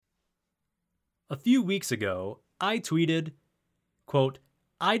A few weeks ago, I tweeted, quote,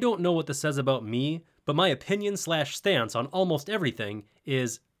 "I don't know what this says about me, but my opinion/stance on almost everything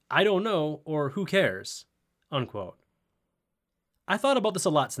is I don't know or who cares," unquote. I thought about this a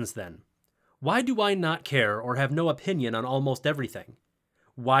lot since then. Why do I not care or have no opinion on almost everything?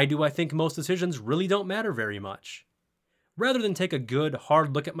 Why do I think most decisions really don't matter very much? Rather than take a good,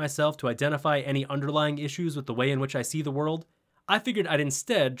 hard look at myself to identify any underlying issues with the way in which I see the world, I figured I'd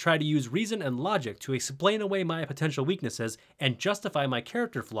instead try to use reason and logic to explain away my potential weaknesses and justify my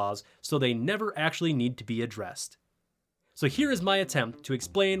character flaws so they never actually need to be addressed. So here is my attempt to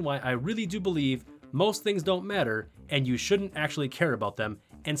explain why I really do believe most things don't matter and you shouldn't actually care about them,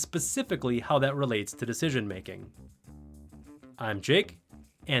 and specifically how that relates to decision making. I'm Jake,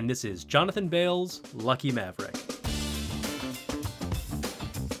 and this is Jonathan Bale's Lucky Maverick.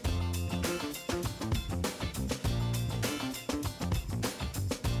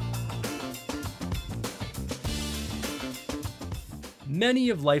 Many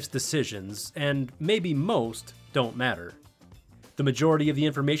of life's decisions, and maybe most, don't matter. The majority of the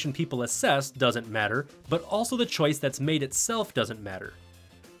information people assess doesn't matter, but also the choice that's made itself doesn't matter.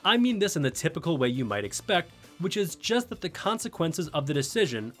 I mean this in the typical way you might expect, which is just that the consequences of the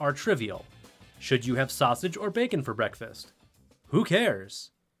decision are trivial. Should you have sausage or bacon for breakfast? Who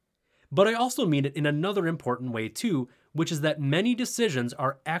cares? But I also mean it in another important way too, which is that many decisions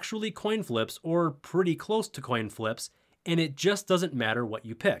are actually coin flips or pretty close to coin flips, and it just doesn't matter what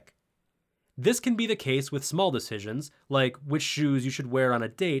you pick. This can be the case with small decisions, like which shoes you should wear on a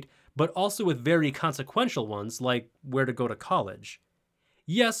date, but also with very consequential ones, like where to go to college.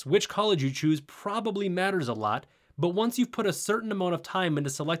 Yes, which college you choose probably matters a lot, but once you've put a certain amount of time into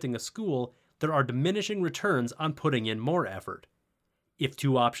selecting a school, there are diminishing returns on putting in more effort. If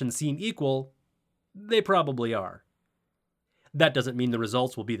two options seem equal, they probably are. That doesn't mean the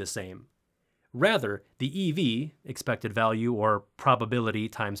results will be the same. Rather, the EV, expected value or probability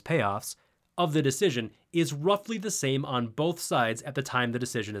times payoffs, of the decision is roughly the same on both sides at the time the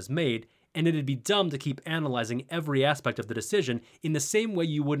decision is made, and it'd be dumb to keep analyzing every aspect of the decision in the same way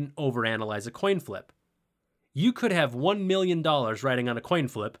you wouldn't overanalyze a coin flip. You could have $1 million riding on a coin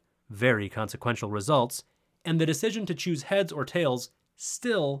flip, very consequential results, and the decision to choose heads or tails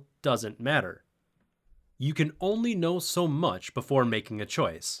still doesn't matter. You can only know so much before making a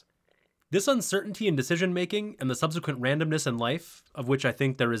choice. This uncertainty in decision-making and the subsequent randomness in life, of which I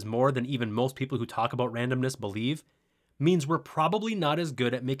think there is more than even most people who talk about randomness believe, means we're probably not as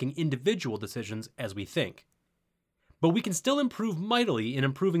good at making individual decisions as we think. But we can still improve mightily in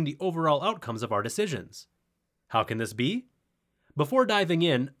improving the overall outcomes of our decisions. How can this be? Before diving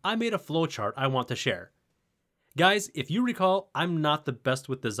in, I made a flowchart I want to share. Guys, if you recall, I'm not the best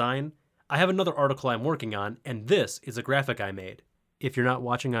with design. I have another article I'm working on, and this is a graphic I made. If you're not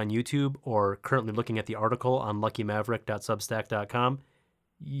watching on YouTube or currently looking at the article on luckymaverick.substack.com,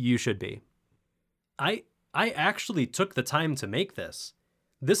 you should be. I actually took the time to make this.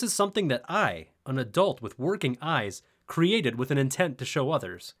 This is something that I, an adult with working eyes, created with an intent to show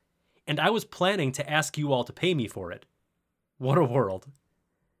others. And I was planning to ask you all to pay me for it. What a world.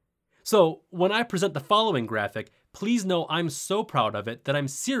 So, when I present the following graphic, please know I'm so proud of it that I'm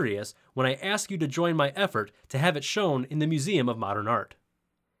serious when I ask you to join my effort to have it shown in the Museum of Modern Art.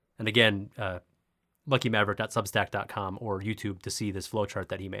 And again, luckymaverick.substack.com or YouTube to see this flowchart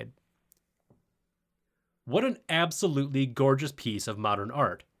that he made. What an absolutely gorgeous piece of modern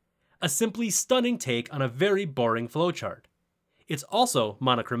art. A simply stunning take on a very boring flowchart. It's also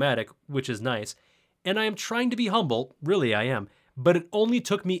monochromatic, which is nice, and I am trying to be humble, really I am, but it only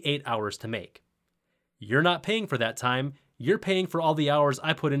took me 8 hours to make. You're not paying for that time, you're paying for all the hours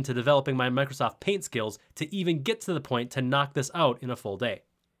I put into developing my Microsoft Paint skills to even get to the point to knock this out in a full day.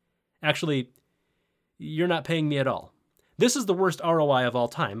 Actually, you're not paying me at all. This is the worst ROI of all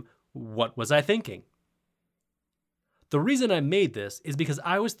time. What was I thinking? The reason I made this is because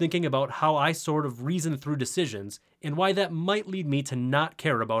I was thinking about how I sort of reason through decisions and why that might lead me to not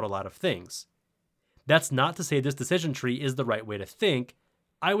care about a lot of things. That's not to say this decision tree is the right way to think.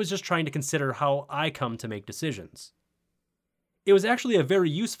 I was just trying to consider how I come to make decisions. It was actually a very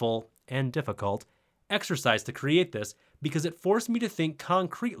useful, and difficult, exercise to create this because it forced me to think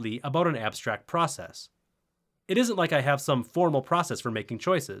concretely about an abstract process. It isn't like I have some formal process for making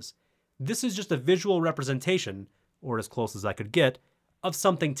choices. This is just a visual representation, or as close as I could get, of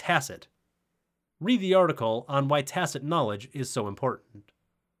something tacit. Read the article on why tacit knowledge is so important.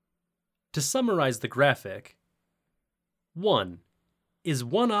 To summarize the graphic, 1. Is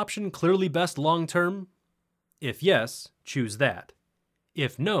one option clearly best long-term? If yes, choose that.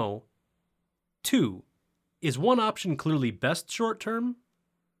 If no, 2. Is one option clearly best short-term?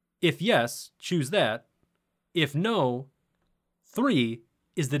 If yes, choose that. If no, 3.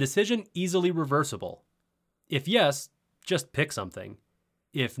 Is the decision easily reversible? If yes, just pick something.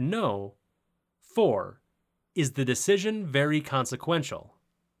 If no, 4. Is the decision very consequential?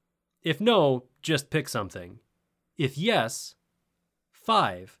 If no, just pick something. If yes,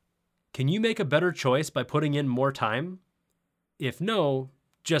 5. Can you make a better choice by putting in more time? If no,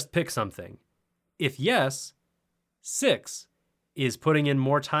 just pick something. If yes, 6. Is putting in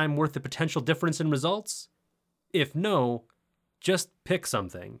more time worth the potential difference in results? If no, just pick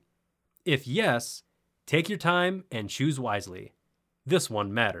something. If yes, take your time and choose wisely. This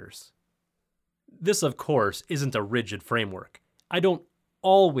one matters. This, of course, isn't a rigid framework. I don't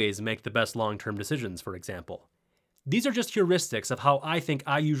always make the best long-term decisions, for example. These are just heuristics of how I think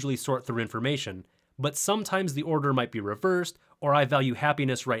I usually sort through information, but sometimes the order might be reversed, or I value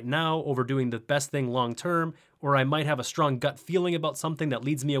happiness right now over doing the best thing long-term, or I might have a strong gut feeling about something that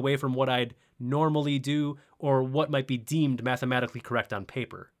leads me away from what I'd normally do, or what might be deemed mathematically correct on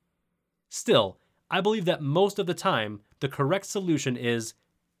paper. Still, I believe that most of the time, the correct solution is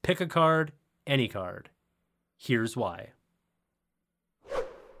pick a card, any card. Here's why.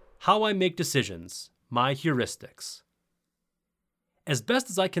 How I make decisions, my heuristics. As best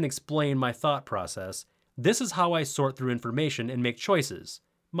as I can explain my thought process, this is how I sort through information and make choices,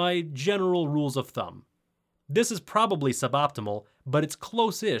 my general rules of thumb. This is probably suboptimal, but it's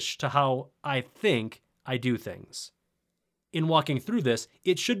close-ish to how I think I do things. In walking through this,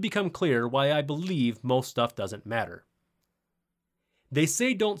 it should become clear why I believe most stuff doesn't matter. They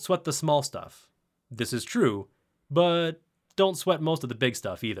say don't sweat the small stuff. This is true, but don't sweat most of the big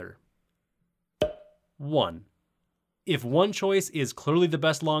stuff either. 1. If one choice is clearly the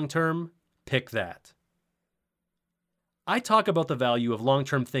best long-term, pick that. I talk about the value of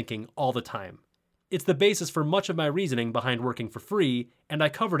long-term thinking all the time. It's the basis for much of my reasoning behind working for free, and I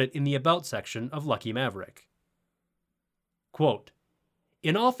covered it in the About section of Lucky Maverick. Quote,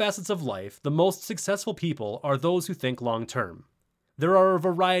 "In all facets of life, the most successful people are those who think long-term. There are a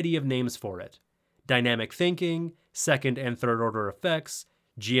variety of names for it. Dynamic thinking, second and third order effects,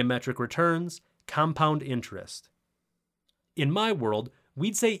 geometric returns, compound interest. In my world,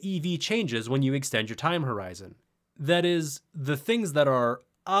 we'd say EV changes when you extend your time horizon. That is, the things that are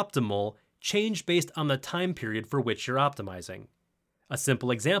optimal change based on the time period for which you're optimizing. A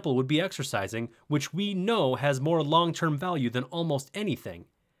simple example would be exercising, which we know has more long-term value than almost anything.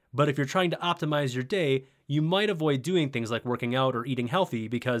 But if you're trying to optimize your day, you might avoid doing things like working out or eating healthy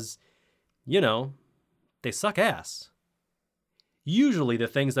because, they suck ass. Usually the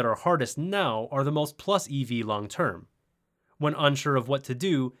things that are hardest now are the most plus EV long-term. When unsure of what to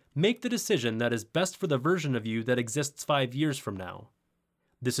do, make the decision that is best for the version of you that exists 5 years from now.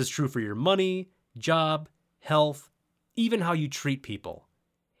 This is true for your money, job, health, even how you treat people.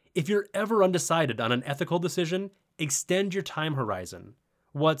 If you're ever undecided on an ethical decision, extend your time horizon.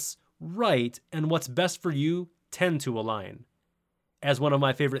 What's right and what's best for you tend to align. As one of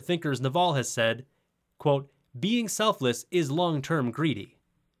my favorite thinkers, Naval, has said, quote, "Being selfless is long-term greedy."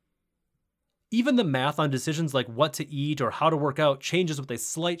 Even the math on decisions like what to eat or how to work out changes with a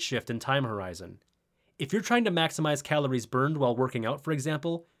slight shift in time horizon. If you're trying to maximize calories burned while working out, for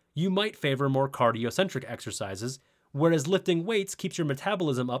example, you might favor more cardio-centric exercises, whereas lifting weights keeps your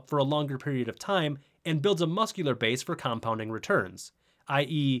metabolism up for a longer period of time and builds a muscular base for compounding returns,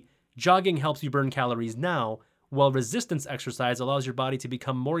 i.e., jogging helps you burn calories now, while resistance exercise allows your body to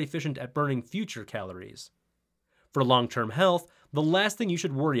become more efficient at burning future calories. For long-term health, the last thing you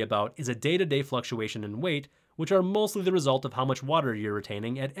should worry about is a day-to-day fluctuation in weight, which are mostly the result of how much water you're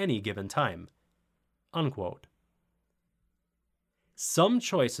retaining at any given time. Unquote. Some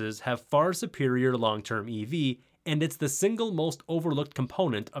choices have far superior long-term EV, and it's the single most overlooked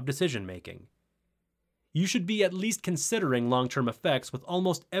component of decision-making. You should be at least considering long-term effects with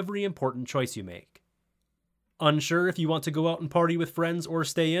almost every important choice you make. Unsure if you want to go out and party with friends or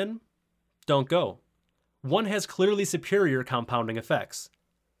stay in? Don't go. One has clearly superior compounding effects.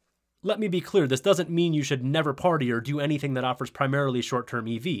 Let me be clear, this doesn't mean you should never party or do anything that offers primarily short-term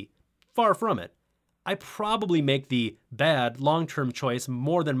EV. Far from it. I probably make the bad long-term choice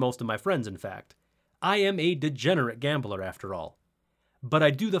more than most of my friends, in fact. I am a degenerate gambler after all. But I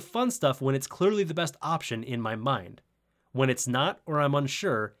do the fun stuff when it's clearly the best option in my mind. When it's not, or I'm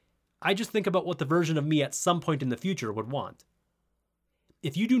unsure, I just think about what the version of me at some point in the future would want.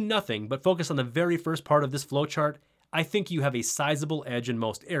 If you do nothing but focus on the very first part of this flowchart, I think you have a sizable edge in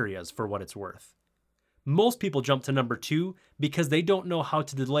most areas for what it's worth. Most people jump to number 2 because they don't know how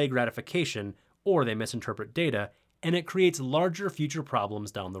to delay gratification or they misinterpret data, and it creates larger future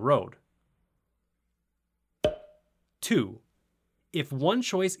problems down the road. 2. If one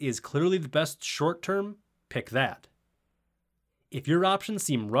choice is clearly the best short term, pick that. If your options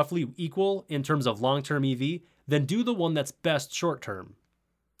seem roughly equal in terms of long-term EV, then do the one that's best short term.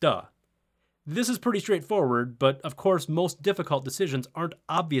 Duh. This is pretty straightforward, but of course most difficult decisions aren't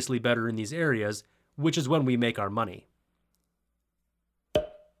obviously better in these areas, which is when we make our money.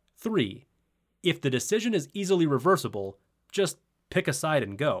 3. If the decision is easily reversible, just pick a side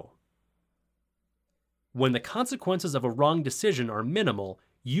and go. When the consequences of a wrong decision are minimal,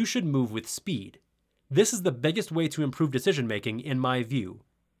 you should move with speed. This is the biggest way to improve decision-making in my view.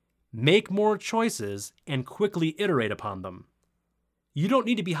 Make more choices and quickly iterate upon them. You don't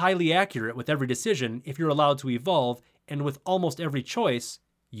need to be highly accurate with every decision if you're allowed to evolve, and with almost every choice,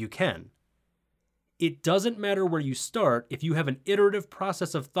 you can. It doesn't matter where you start if you have an iterative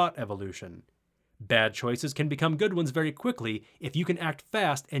process of thought evolution. Bad choices can become good ones very quickly if you can act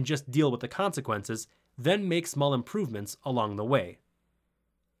fast and just deal with the consequences, then make small improvements along the way.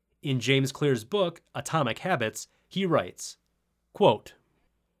 In James Clear's book, Atomic Habits, he writes, quote,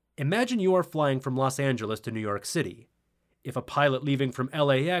 "Imagine you are flying from Los Angeles to New York City. If a pilot leaving from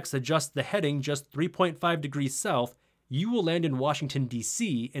LAX adjusts the heading just 3.5 degrees south, you will land in Washington,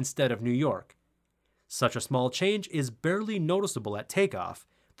 D.C. instead of New York. Such a small change is barely noticeable at takeoff.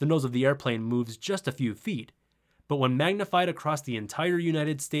 The nose of the airplane moves just a few feet, but when magnified across the entire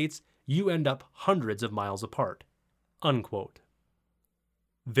United States, you end up hundreds of miles apart." Unquote.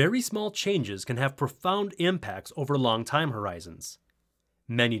 Very small changes can have profound impacts over long time horizons.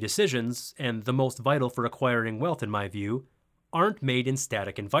 Many decisions, and the most vital for acquiring wealth in my view, aren't made in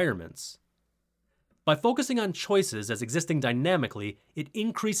static environments. By focusing on choices as existing dynamically, it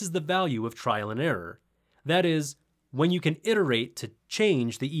increases the value of trial and error. That is, when you can iterate to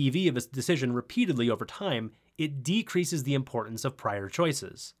change the EV of a decision repeatedly over time, it decreases the importance of prior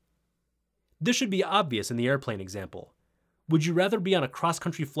choices. This should be obvious in the airplane example. Would you rather be on a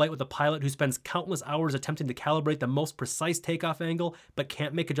cross-country flight with a pilot who spends countless hours attempting to calibrate the most precise takeoff angle but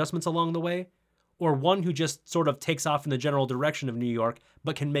can't make adjustments along the way? Or one who just sort of takes off in the general direction of New York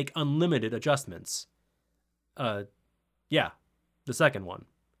but can make unlimited adjustments? Yeah, the second one.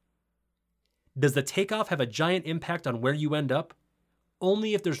 Does the takeoff have a giant impact on where you end up?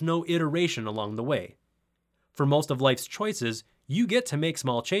 Only if there's no iteration along the way. For most of life's choices, you get to make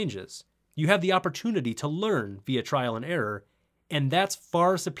small changes. You have the opportunity to learn via trial and error, and that's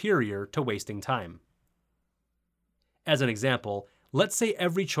far superior to wasting time. As an example, let's say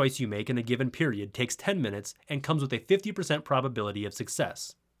every choice you make in a given period takes 10 minutes and comes with a 50% probability of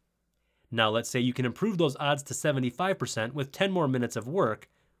success. Now let's say you can improve those odds to 75% with 10 more minutes of work,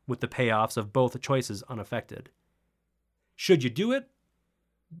 with the payoffs of both choices unaffected. Should you do it?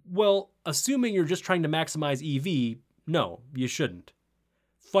 Well, assuming you're just trying to maximize EV, no, you shouldn't.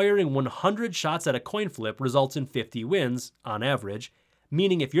 Firing 100 shots at a coin flip results in 50 wins, on average,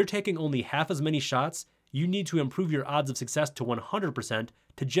 meaning if you're taking only half as many shots, you need to improve your odds of success to 100%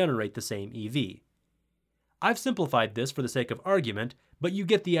 to generate the same EV. I've simplified this for the sake of argument, but you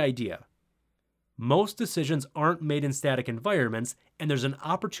get the idea. Most decisions aren't made in static environments, and there's an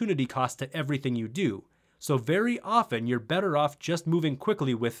opportunity cost to everything you do, so very often you're better off just moving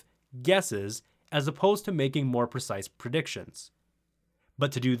quickly with guesses as opposed to making more precise predictions.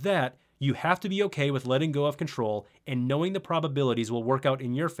 But to do that, you have to be okay with letting go of control and knowing the probabilities will work out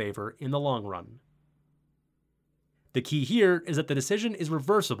in your favor in the long run. The key here is that the decision is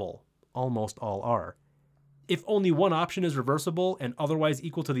reversible. Almost all are. If only one option is reversible and otherwise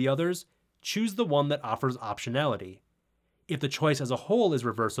equal to the others, choose the one that offers optionality. If the choice as a whole is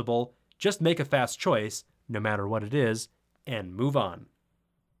reversible, just make a fast choice, no matter what it is, and move on.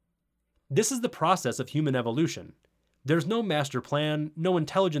 This is the process of human evolution. There's no master plan, no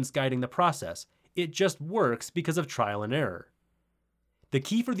intelligence guiding the process. It just works because of trial and error. The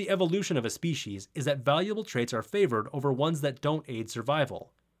key for the evolution of a species is that valuable traits are favored over ones that don't aid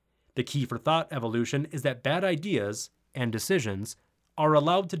survival. The key for thought evolution is that bad ideas, and decisions, are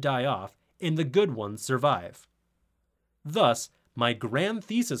allowed to die off, and the good ones survive. Thus, my grand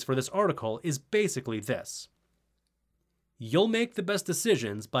thesis for this article is basically this. You'll make the best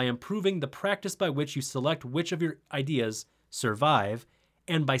decisions by improving the practice by which you select which of your ideas survive,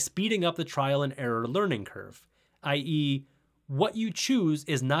 and by speeding up the trial and error learning curve, i.e., what you choose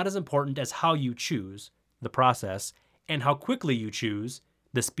is not as important as how you choose, the process, and how quickly you choose,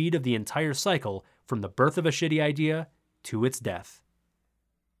 the speed of the entire cycle from the birth of a shitty idea to its death.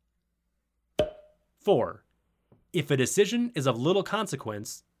 4. If a decision is of little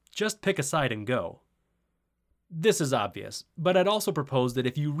consequence, just pick a side and go. This is obvious, but I'd also propose that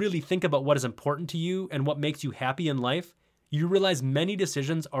if you really think about what is important to you and what makes you happy in life, you realize many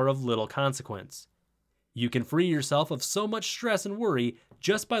decisions are of little consequence. You can free yourself of so much stress and worry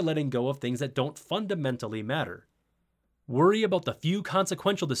just by letting go of things that don't fundamentally matter. Worry about the few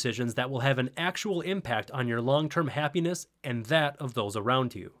consequential decisions that will have an actual impact on your long-term happiness and that of those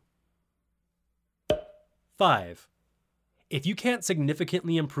around you. 5. If you can't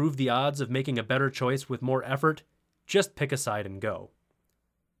significantly improve the odds of making a better choice with more effort, just pick a side and go.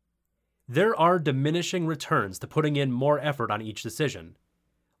 There are diminishing returns to putting in more effort on each decision.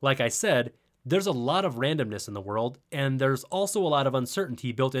 Like I said, there's a lot of randomness in the world, and there's also a lot of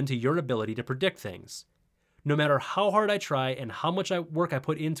uncertainty built into your ability to predict things. No matter how hard I try and how much work I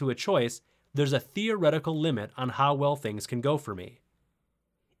put into a choice, there's a theoretical limit on how well things can go for me.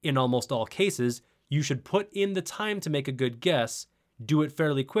 In almost all cases, you should put in the time to make a good guess, do it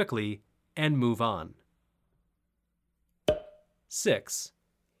fairly quickly, and move on. 6.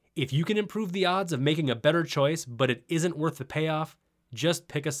 If you can improve the odds of making a better choice, but it isn't worth the payoff, just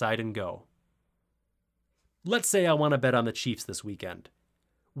pick a side and go. Let's say I want to bet on the Chiefs this weekend.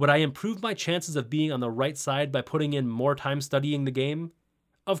 Would I improve my chances of being on the right side by putting in more time studying the game?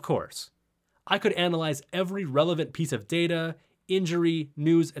 Of course. I could analyze every relevant piece of data, injury,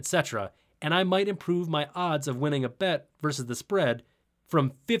 news, etc., and I might improve my odds of winning a bet versus the spread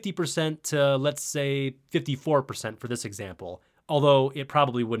from 50% to, let's say, 54% for this example, although it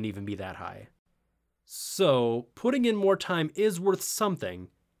probably wouldn't even be that high. So, putting in more time is worth something,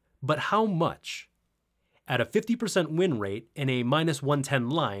 but how much? At a 50% win rate and a minus 110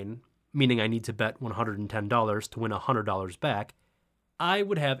 line, meaning I need to bet $110 to win $100 back, I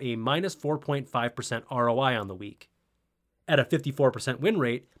would have a minus 4.5% ROI on the week. At a 54% win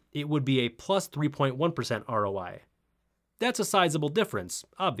rate, it would be a plus 3.1% ROI. That's a sizable difference,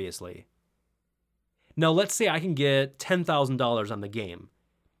 obviously. Now let's say I can get $10,000 on the game.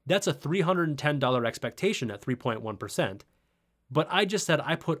 That's a $310 expectation at 3.1%, but I just said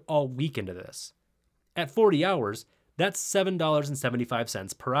I put all week into this. At 40 hours, that's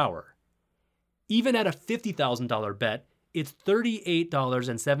 $7.75 per hour. Even at a $50,000 bet, it's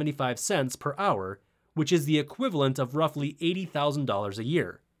 $38.75 per hour, which is the equivalent of roughly $80,000 a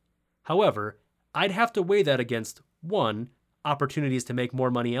year. However, I'd have to weigh that against 1, opportunities to make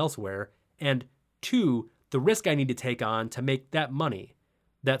more money elsewhere, and 2, the risk I need to take on to make that money.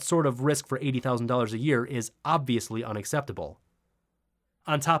 That sort of risk for $80,000 a year is obviously unacceptable.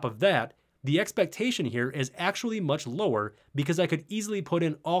 On top of that, the expectation here is actually much lower because I could easily put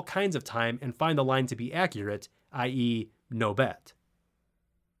in all kinds of time and find the line to be accurate, i.e., no bet.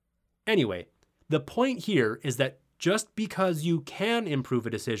 Anyway, the point here is that just because you can improve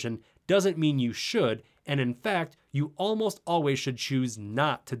a decision doesn't mean you should, and in fact, you almost always should choose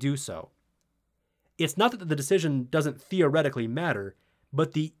not to do so. It's not that the decision doesn't theoretically matter,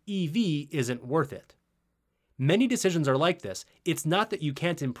 but the EV isn't worth it. Many decisions are like this. It's not that you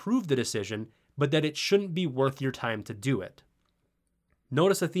can't improve the decision, but that it shouldn't be worth your time to do it.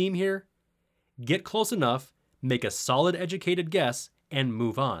 Notice a theme here? Get close enough, make a solid educated guess, and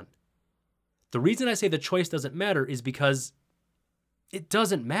move on. The reason I say the choice doesn't matter is because it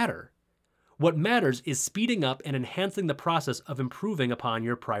doesn't matter. What matters is speeding up and enhancing the process of improving upon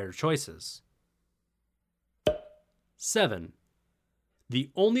your prior choices. 7. The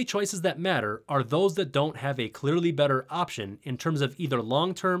only choices that matter are those that don't have a clearly better option in terms of either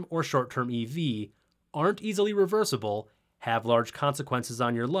long-term or short-term EV, aren't easily reversible, have large consequences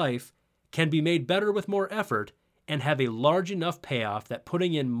on your life, can be made better with more effort, and have a large enough payoff that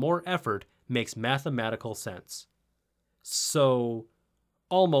putting in more effort makes mathematical sense. So,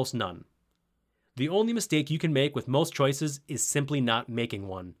 almost none. The only mistake you can make with most choices is simply not making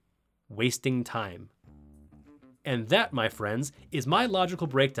one. Wasting time. And that, my friends, is my logical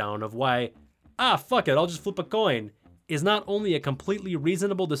breakdown of why, fuck it, I'll just flip a coin, is not only a completely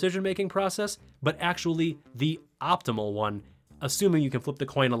reasonable decision-making process, but actually the optimal one, assuming you can flip the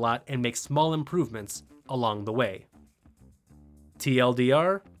coin a lot and make small improvements along the way.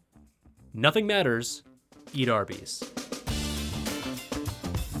 TLDR, nothing matters, eat Arby's.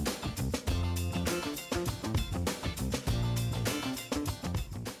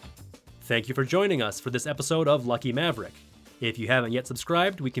 Thank you for joining us for this episode of Lucky Maverick. If you haven't yet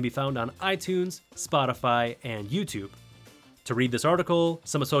subscribed, we can be found on iTunes, Spotify, and YouTube. To read this article,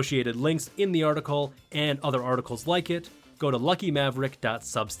 some associated links in the article, and other articles like it, go to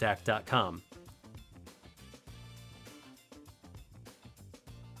luckymaverick.substack.com.